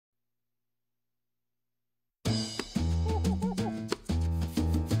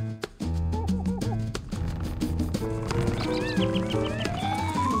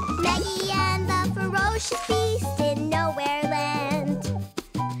ferocious beast in Nowhere Land.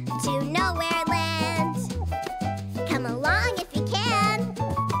 To Nowhere Land. Come along if you can.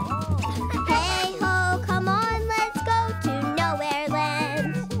 Hey ho, come on, let's go to Nowhere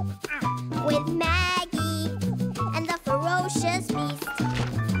Land. With Maggie and the ferocious beast.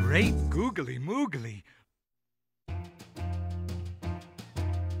 Great googly moogly.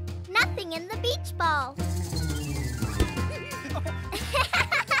 Nothing in the beach ball.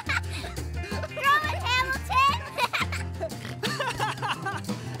 Throw it, Hamilton!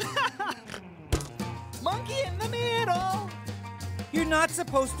 Monkey in the middle. You're not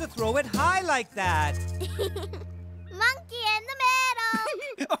supposed to throw it high like that. Monkey in the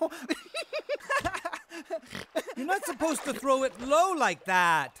middle! You're not supposed to throw it low like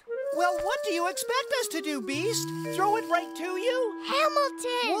that. Well, what do you expect us to do, Beast? Throw it right to you?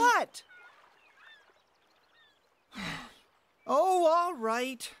 Hamilton! What? Oh, all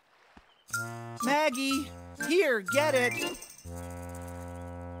right. Maggie, here, get it.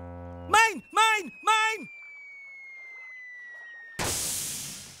 Mine! Mine! Mine!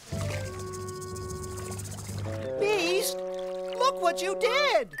 Beast, look what you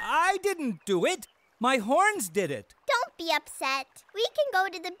did. I didn't do it. My horns did it. Don't be upset. We can go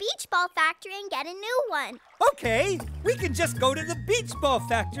to the beach ball factory and get a new one. Okay, we can just go to the beach ball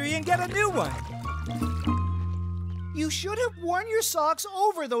factory and get a new one. You should have worn your socks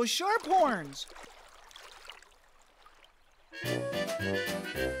over those sharp horns.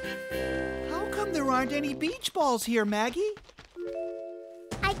 How come there aren't any beach balls here, Maggie?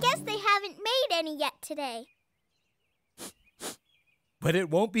 I guess they haven't made any yet today. But it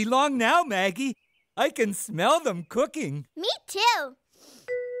won't be long now, Maggie. I can smell them cooking. Me too.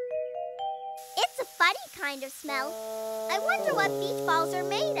 It's a funny kind of smell. I wonder what beach balls are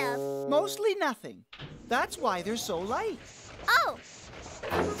made of. Mostly nothing. That's why they're so light. Oh.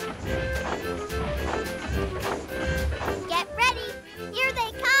 Get ready. Here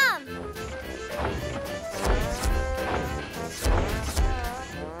they come.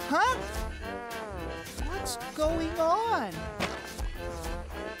 Huh? What's going on?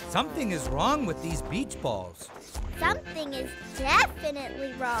 Something is wrong with these beach balls. Something is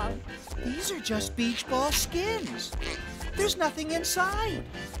definitely wrong. These are just beach ball skins. There's nothing inside.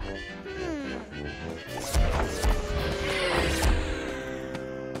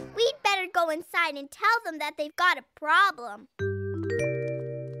 We'd better go inside and tell them that they've got a problem.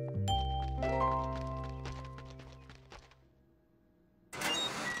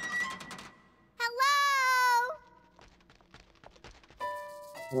 Hello?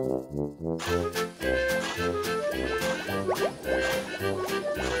 Is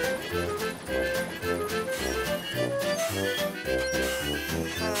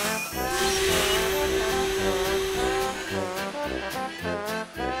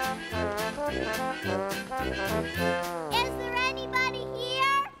there anybody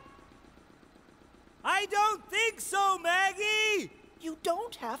here? I don't think so, Maggie! You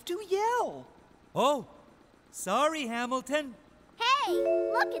don't have to yell. Oh, sorry, Hamilton. Hey,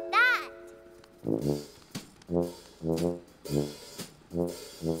 look at that.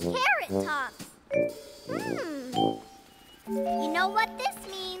 Carrot tops. You know what this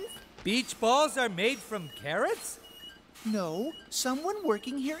means? Beach balls are made from carrots? No, someone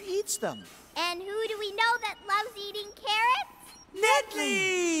working here eats them. And who do we know that loves eating carrots?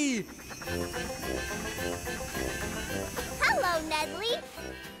 Nedley! Hello, Nedley.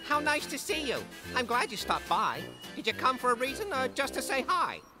 How nice to see you. I'm glad you stopped by. Did you come for a reason or just to say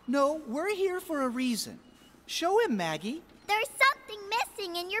hi? No, we're here for a reason. Show him, Maggie. There's something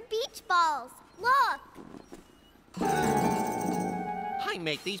missing in your beach balls. Look. I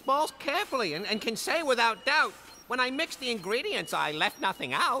make these balls carefully and can say without doubt, when I mixed the ingredients, I left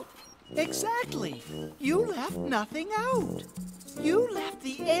nothing out. Exactly. You left nothing out. You left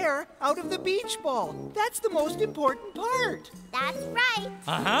the air out of the beach ball. That's the most important part. That's right.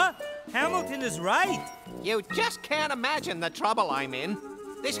 Uh-huh. Hamilton is right. You just can't imagine the trouble I'm in.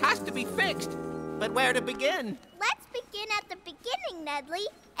 This has to be fixed. But where to begin? Let's begin at the beginning, Nedley,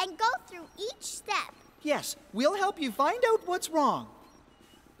 and go through each step. Yes, we'll help you find out what's wrong.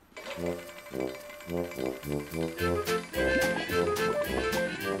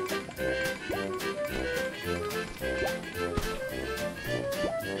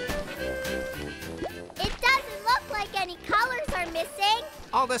 It doesn't look like any colors are missing.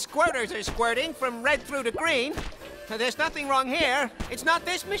 All the squirters are squirting from red through to green. There's nothing wrong here. It's not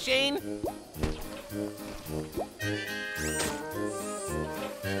this machine.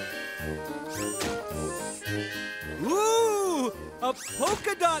 Ooh, a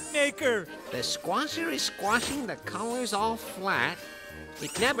polka dot maker. The squasher is squashing the colors all flat.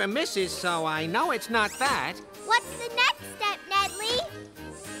 It never misses, so I know it's not that. What's the next step, Nedley?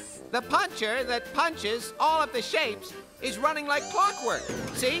 The puncher that punches all of the shapes is running like clockwork.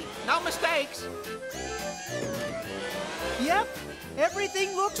 See? No mistakes. Yep,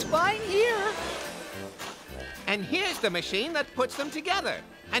 everything looks fine here. And here's the machine that puts them together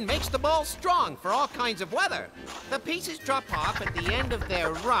and makes the balls strong for all kinds of weather. The pieces drop off at the end of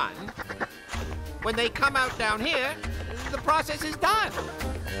their run. When they come out down here, the process is done.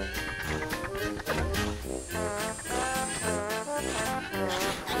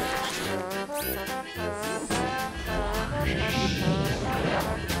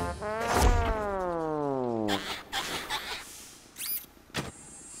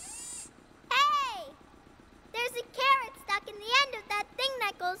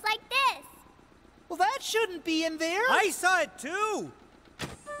 Well, that shouldn't be in there. I saw it too.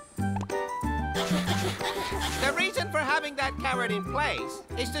 The reason for having that carrot in place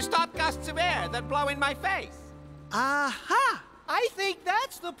is to stop gusts of air that blow in my face. Aha! I think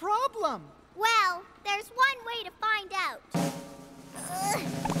that's the problem. Well, there's one way to find out.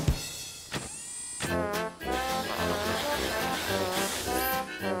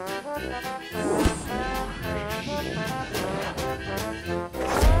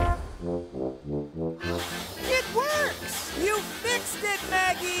 It works! You fixed it,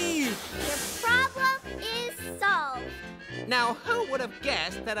 Maggie! Your problem is solved. Now, who would have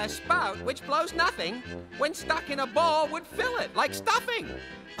guessed that a spout which blows nothing, when stuck in a ball, would fill it like stuffing?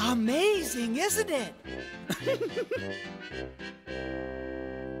 Amazing, isn't it?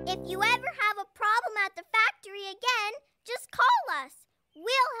 If you ever have a problem at the factory again, just call us.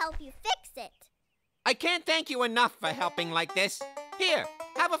 We'll help you fix it. I can't thank you enough for helping like this. Here,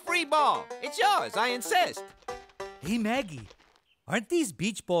 have a free ball. It's yours, I insist. Hey, Maggie, aren't these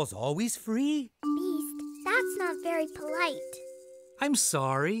beach balls always free? Beast, that's not very polite. I'm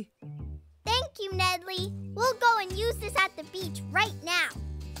sorry. Thank you, Nedley. We'll go and use this at the beach right now.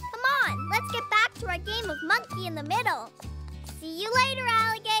 Come on, let's get back to our game of monkey in the middle. See you later,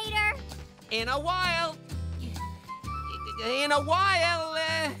 alligator. In a while.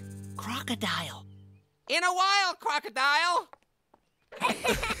 Crocodile. In a while, crocodile.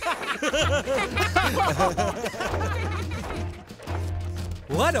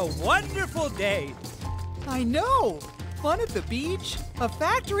 What a wonderful day! I know. Fun at the beach, a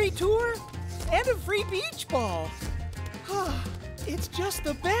factory tour, and a free beach ball. It's just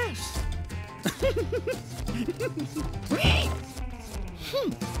the best.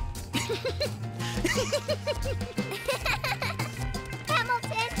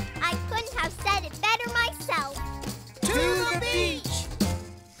 Hamilton, I couldn't have said it better myself. To the beach!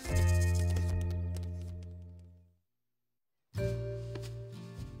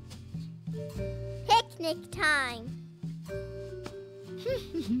 Picnic time.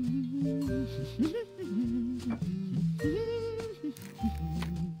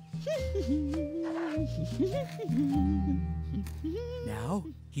 Now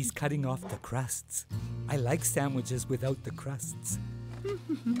he's cutting off the crusts. I like sandwiches without the crusts.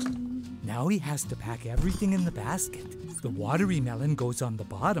 Now he has to pack everything in the basket. The watery melon goes on the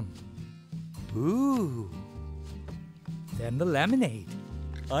bottom. Ooh. Then the lemonade.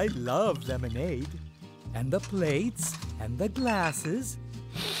 I love lemonade. And the plates and the glasses.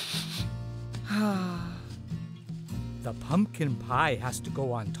 The pumpkin pie has to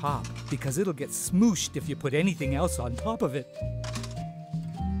go on top because it'll get smooshed if you put anything else on top of it.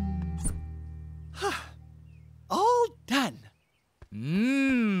 All done.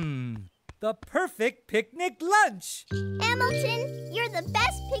 The perfect picnic lunch. Hamilton, you're the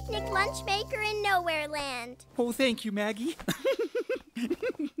best picnic lunch maker in Nowhere Land. Oh, thank you, Maggie.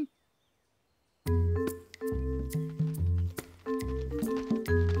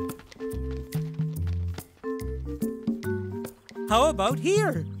 How about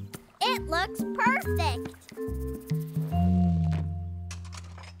here? It looks perfect.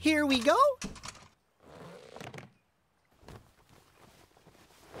 Here we go.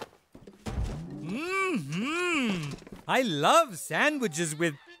 I love sandwiches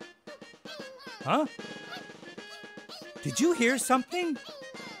with... Huh? Did you hear something?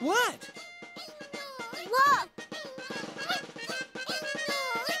 What? Look!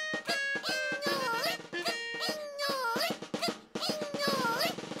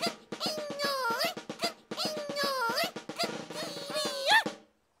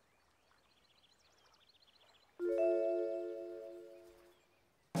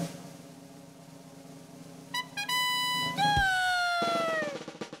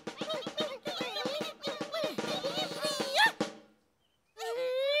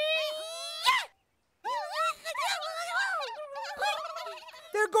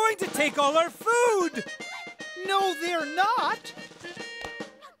 take all our food! No, they're not.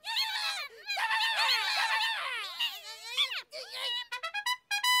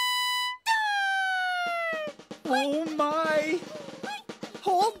 Oh, my.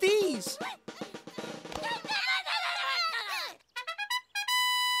 Hold these.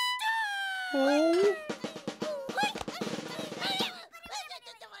 Oh.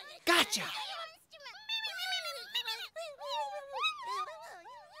 Gotcha.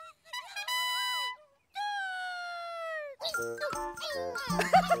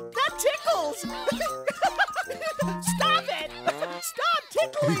 That tickles! Stop it! Stop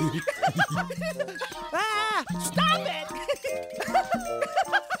tickling! Ah! Stop it!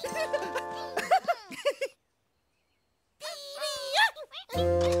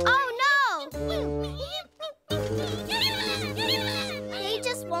 Oh no! They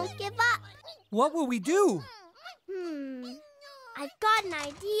just won't give up. What will we do? I've got an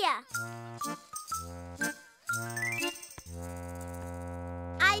idea.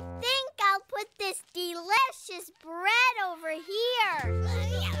 I think I'll put this delicious bread over here.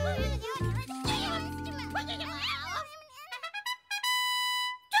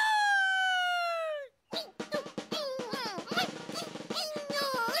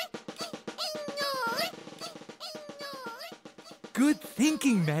 Good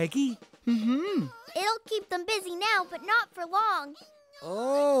thinking, Maggie. Mm-hmm. It'll keep them busy now, but not for long.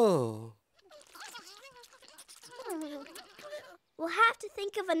 Oh. We'll have to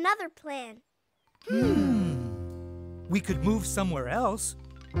think of another plan. We could move somewhere else.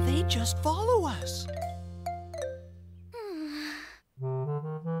 They just follow us.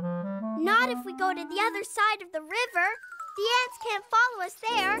 Not if we go to the other side of the river. The ants can't follow us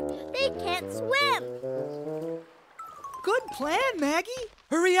there. They can't swim. Good plan, Maggie.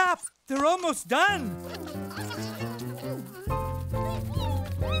 Hurry up! They're almost done.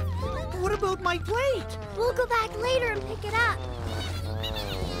 What about my plate? We'll go back later and pick it up.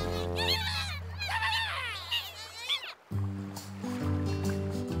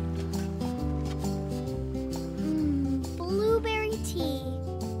 Blueberry tea.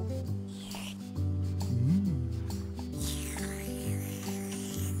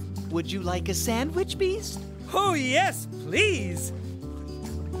 Would you like a sandwich, Beast? Oh, yes, please.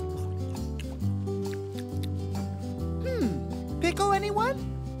 Pickle, anyone?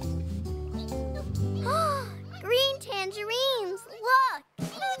 Green tangerines. Look.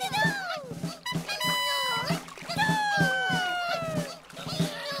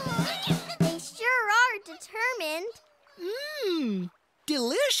 They sure are determined.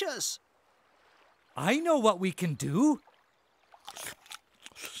 Delicious. I know what we can do.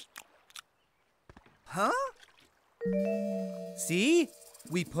 Huh? See?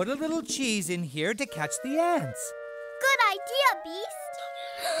 We put a little cheese in here to catch the ants. Good idea, Beast.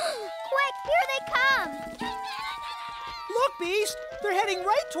 Quick, here they come. Look, Beast. They're heading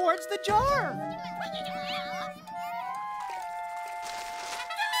right towards the jar.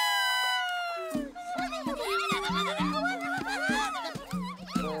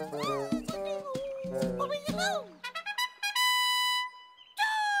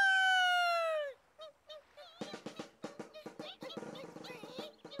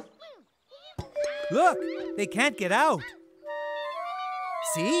 Look, they can't get out.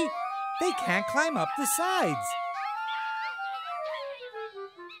 See? They can't climb up the sides.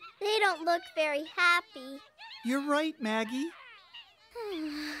 They don't look very happy. You're right, Maggie.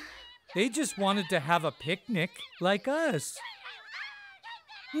 They just wanted to have a picnic like us.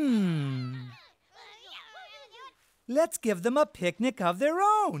 Let's give them a picnic of their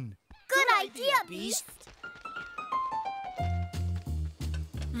own. Good idea, Beast.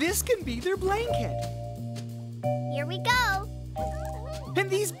 This can be their blanket. Here we go. And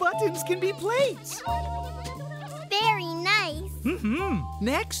these buttons can be plates. Very nice.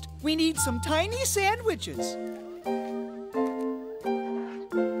 Next, we need some tiny sandwiches.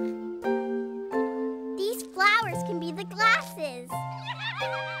 These flowers can be the glasses.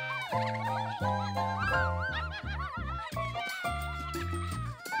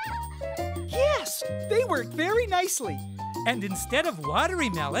 Yes, they work very nicely. And instead of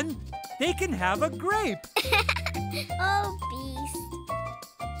watermelon, they can have a grape. Oh, Beast.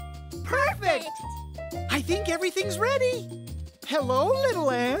 Perfect! I think everything's ready. Hello, little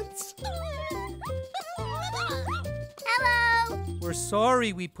ants. Hello. We're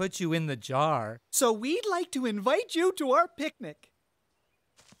sorry we put you in the jar. So we'd like to invite you to our picnic.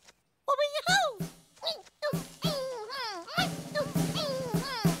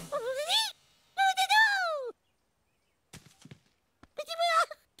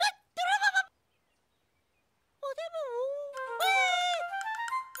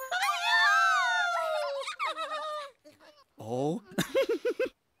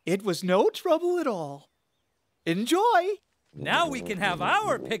 It was no trouble at all. Enjoy! Now we can have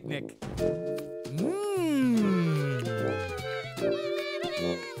our picnic.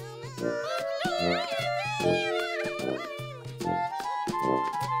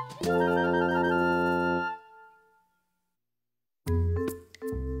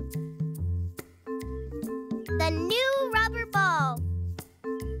 The new rubber ball.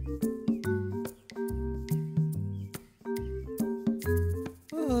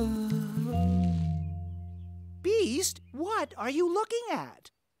 Beast, what are you looking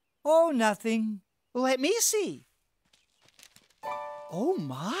at? Oh, nothing. Let me see. Oh,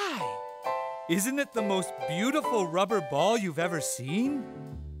 my. Isn't it the most beautiful rubber ball you've ever seen?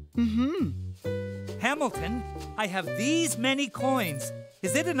 Mm-hmm. Hamilton, I have these many coins.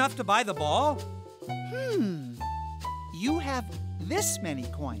 Is it enough to buy the ball? You have this many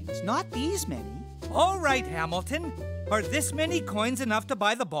coins, not these many. All right, Hamilton. Are this many coins enough to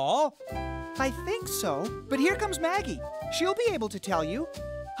buy the ball? I think so, but here comes Maggie. She'll be able to tell you.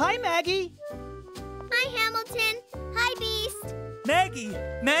 Hi, Maggie. Hi, Hamilton. Hi, Beast.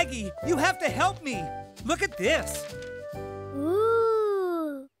 Maggie, you have to help me. Look at this.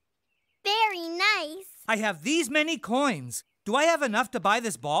 Ooh. Very nice. I have these many coins. Do I have enough to buy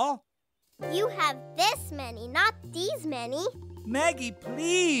this ball? You have this many, not these many. Maggie,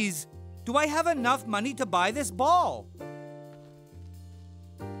 please. Do I have enough money to buy this ball?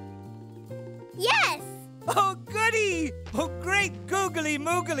 Yes. Oh, goody! Oh, great googly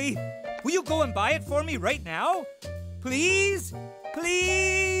moogly! Will you go and buy it for me right now? Please?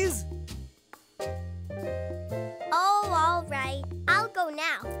 Please? Oh, all right. I'll go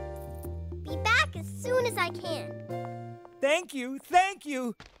now. Be back as soon as I can. Thank you, thank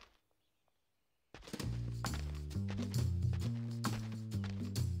you.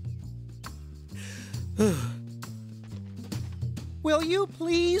 Will you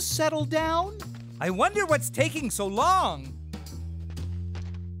please settle down? I wonder what's taking so long.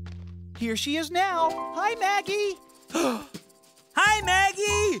 Here she is now. Hi, Maggie. Hi,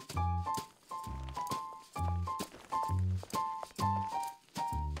 Maggie!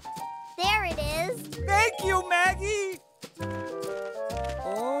 There it is. Thank you, Maggie!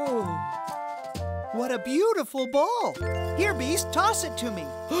 Oh, what a beautiful ball. Here, Beast, toss it to me.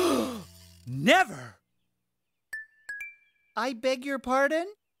 Never! I beg your pardon?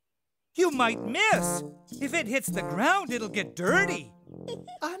 You might miss. If it hits the ground, it'll get dirty.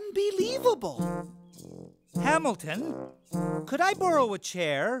 Unbelievable. Hamilton, could I borrow a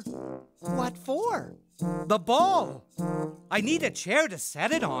chair? What for? The ball. I need a chair to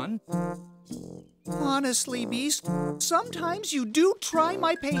set it on. Honestly, Beast, sometimes you do try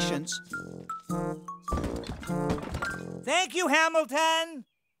my patience. Thank you, Hamilton.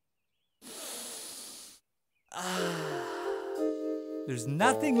 There's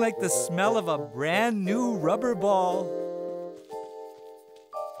nothing like the smell of a brand new rubber ball.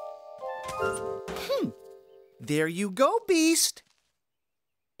 There you go, Beast.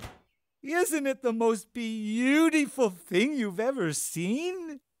 Isn't it the most beautiful thing you've ever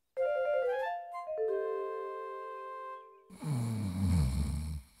seen?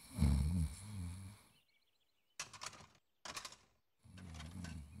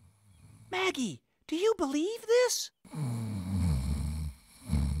 Maggie, do you believe this?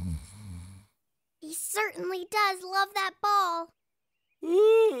 He certainly does love that ball.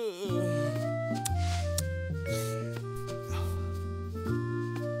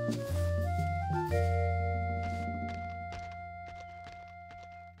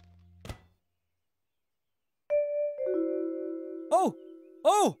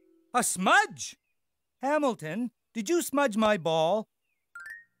 Oh, a smudge! Hamilton, did you smudge my ball?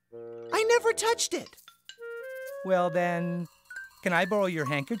 I never touched it. Well then, can I borrow your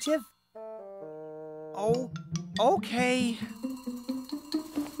handkerchief? Oh, okay.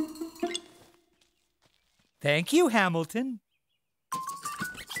 Thank you, Hamilton.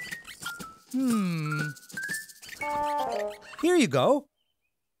 Here you go.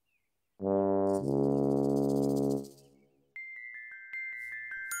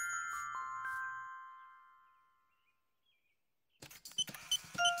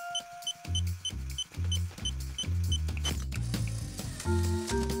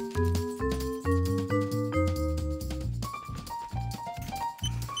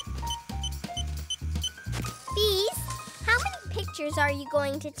 Are you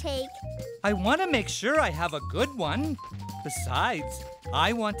going to take? I want to make sure I have a good one. Besides,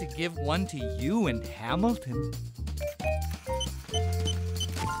 I want to give one to you and Hamilton.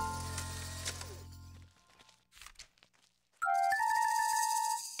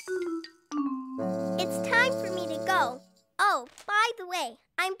 It's time for me to go. Oh, by the way,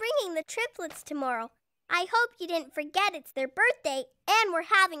 I'm bringing the triplets tomorrow. I hope you didn't forget it's their birthday and we're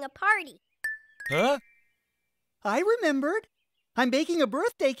having a party. Huh? I remembered. I'm baking a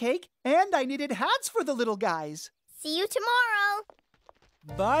birthday cake, and I knitted hats for the little guys. See you tomorrow.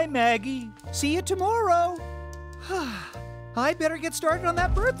 Bye, Maggie. See you tomorrow. I better get started on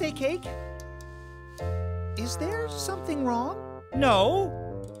that birthday cake. Is there something wrong? No.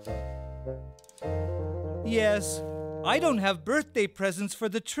 Yes, I don't have birthday presents for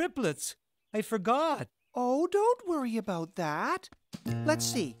the triplets. I forgot. Oh, don't worry about that. Let's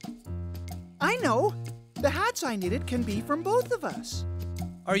see. I know. The hats I knitted can be from both of us.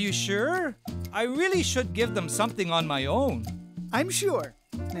 Are you sure? I really should give them something on my own. I'm sure.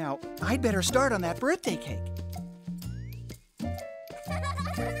 Now, I'd better start on that birthday cake.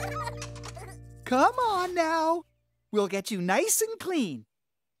 Come on now. We'll get you nice and clean.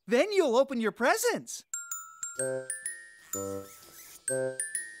 Then you'll open your presents.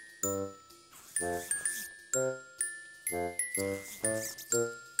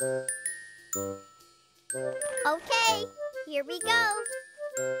 Okay, here we go.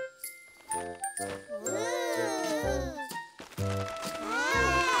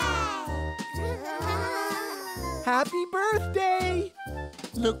 Happy birthday!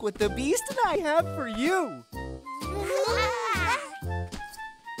 Look what the Beast and I have for you.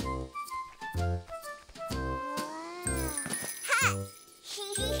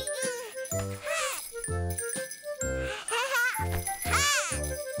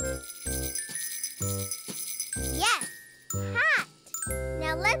 Yes, hat.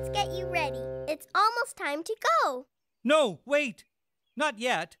 Now let's get you ready. It's almost time to go. No, wait. Not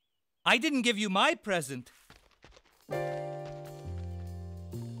yet. I didn't give you my present.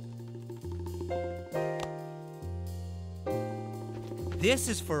 This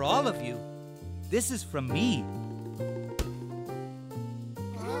is for all of you. This is from me.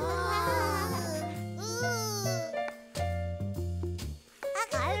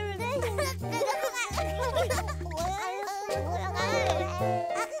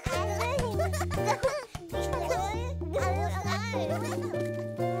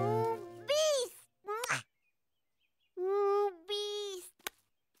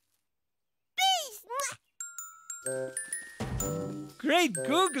 Great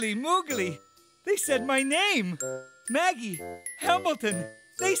googly moogly! They said my name! Maggie, Hamilton,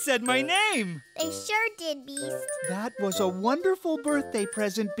 they said my name! They sure did, Beast. That was a wonderful birthday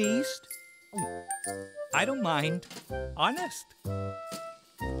present, Beast. I don't mind. Honest.